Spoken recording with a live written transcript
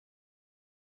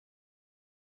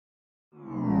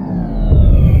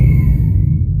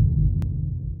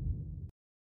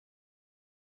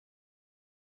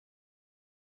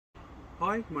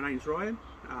Hi, my name's Ryan.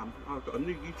 I've got a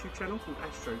new YouTube channel called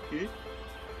Astro.Q.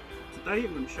 Today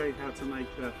I'm going to show you how to make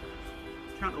a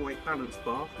counterweight balance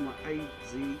bar for my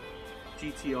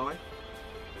AZ-GTi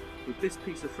with this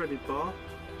piece of threaded bar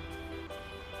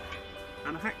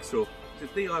and a hacksaw.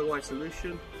 It's a DIY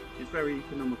solution. It's very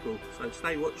economical, so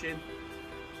stay watching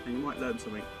and you might learn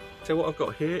something. So what I've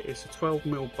got here is a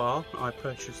 12mm bar. I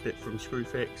purchased it from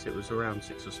Screwfix. It was around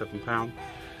 £6 or £7.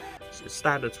 It's a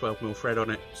standard 12mm thread on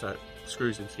it, so it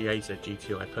screws into the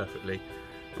AZ-GTi perfectly.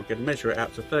 I'm going to measure it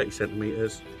out to 30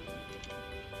 centimetres.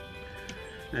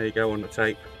 There you go on the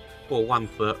tape, or 1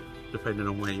 foot, depending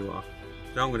on where you are.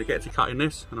 So I'm going to get to cutting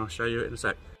this and I'll show you it in a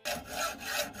sec.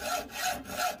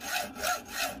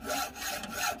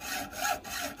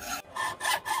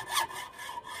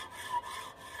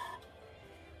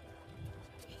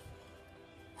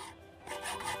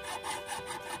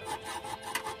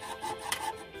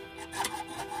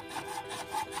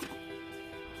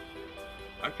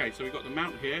 Okay, so we've got the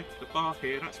mount here, the bar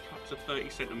here, that's cut to 30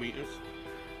 centimetres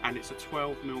and it's a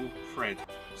 12mm thread,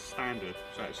 standard.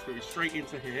 So it screws straight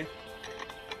into here,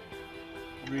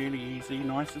 really easy,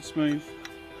 nice and smooth.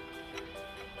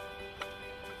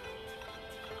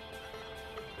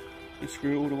 You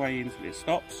screw all the way in until it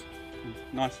stops,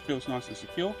 nice, feels nice and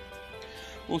secure.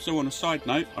 Also on a side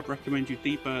note, I'd recommend you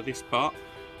deburr this part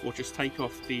or just take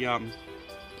off the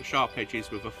sharp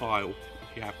edges with a file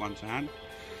if you have one to hand.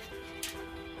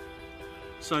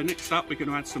 So next up we're going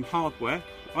to add some hardware.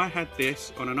 I had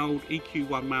this on an old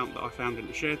EQ1 mount that I found in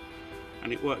the shed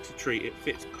and it works a treat, it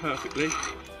fits perfectly.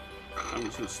 I'm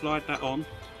just going to slide that on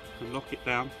and lock it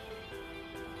down.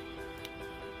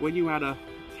 When you add a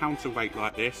counterweight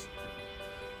like this,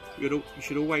 you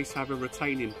should always have a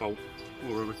retaining bolt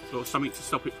or something to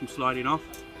stop it from sliding off.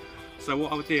 So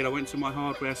what I did, I went to my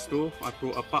hardware store, I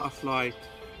brought a butterfly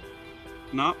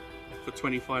nut for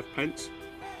 25p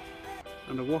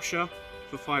and a washer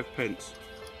for 5p. I'm going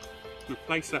to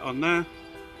place that on there,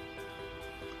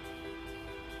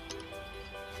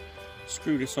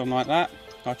 screw this on like that.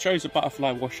 I chose a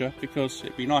butterfly washer because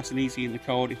it'd be nice and easy in the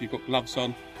cold if you've got gloves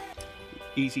on,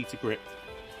 easy to grip.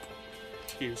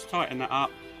 You just tighten that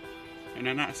up and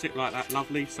then that's it like that,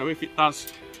 lovely. So if it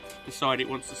does decide it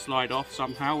wants to slide off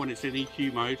somehow when it's in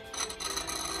EQ mode,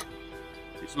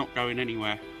 it's not going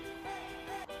anywhere.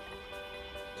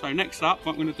 So next up,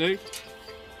 what I'm going to do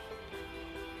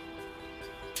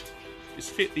is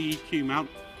fit the EQ mount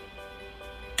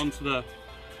onto the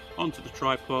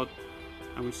tripod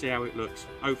and we'll see how it looks.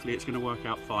 Hopefully it's going to work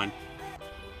out fine.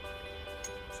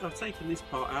 So I've taken this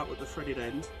part out with the threaded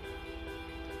end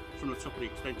from the top of the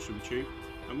extension tube,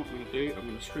 and what I'm going to do, I'm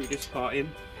going to screw this part in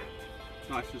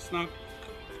nice and snug,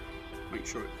 make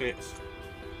sure it fits.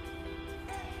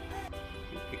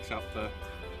 It picks up the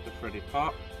threaded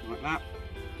part like that.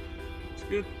 That's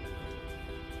good.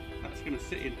 That's going to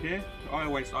sit in here. I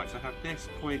always like to have this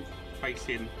point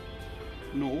facing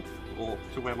north or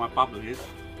to where my bubble is.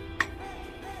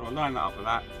 So I'll line that up with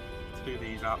that, do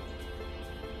these up.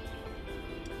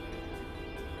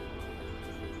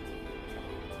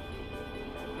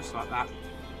 Just like that.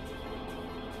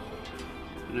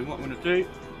 And then what I'm going to do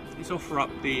is offer up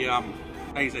the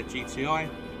AZ-GTi.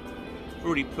 I've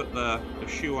already put the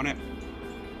shoe on it.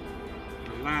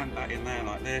 I'll land that in there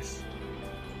like this.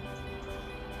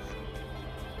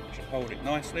 Hold it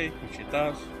nicely, which it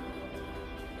does.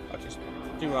 I just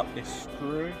do up this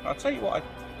screw. I'll tell you what,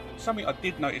 something I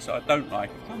did notice that I don't like.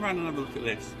 Come around and have a look at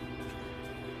this.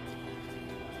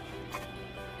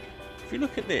 If you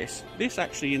look at this, this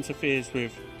actually interferes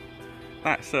with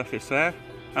that surface there,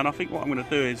 and I think what I'm going to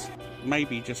do is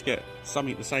maybe just get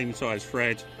something the same size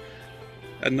thread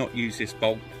and not use this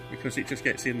bolt because it just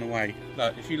gets in the way.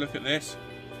 Like if you look at this,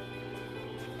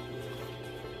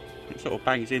 it sort of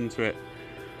bangs into it.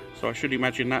 So I should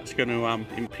imagine that's going to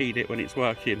impede it when it's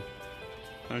working.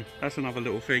 So that's another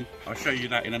little thing. I'll show you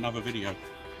that in another video.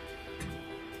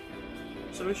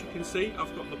 So as you can see,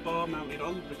 I've got the bar mounted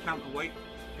on, the counterweight,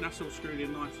 and that's all screwed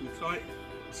in nice and tight.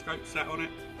 The scope sat on it,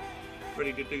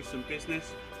 ready to do some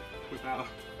business without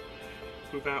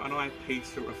an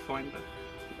eyepiece or a finder.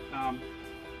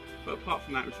 But apart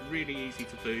from that, it's really easy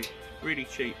to do, really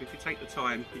cheap. If you take the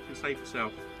time, you can save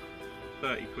yourself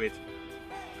 30 quid.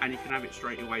 And you can have it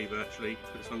straight away virtually,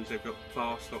 as long as they've got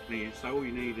bar stock near. So all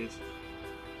you need is,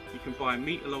 you can buy a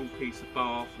metre long piece of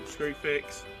bar from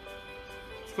Screwfix,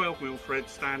 12mm thread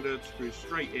standard, screws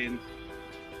straight in,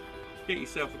 get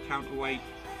yourself a counterweight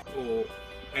or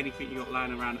anything you got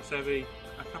lying around that's heavy,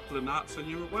 a couple of nuts and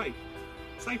you're away.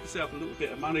 Save yourself a little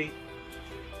bit of money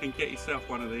and get yourself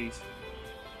one of these.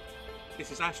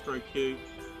 This is Astro.Q.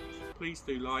 Please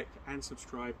do like and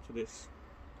subscribe to this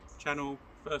channel,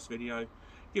 first video.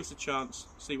 Give us a chance,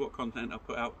 see what content I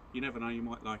put out. You never know, you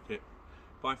might like it.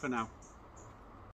 Bye for now.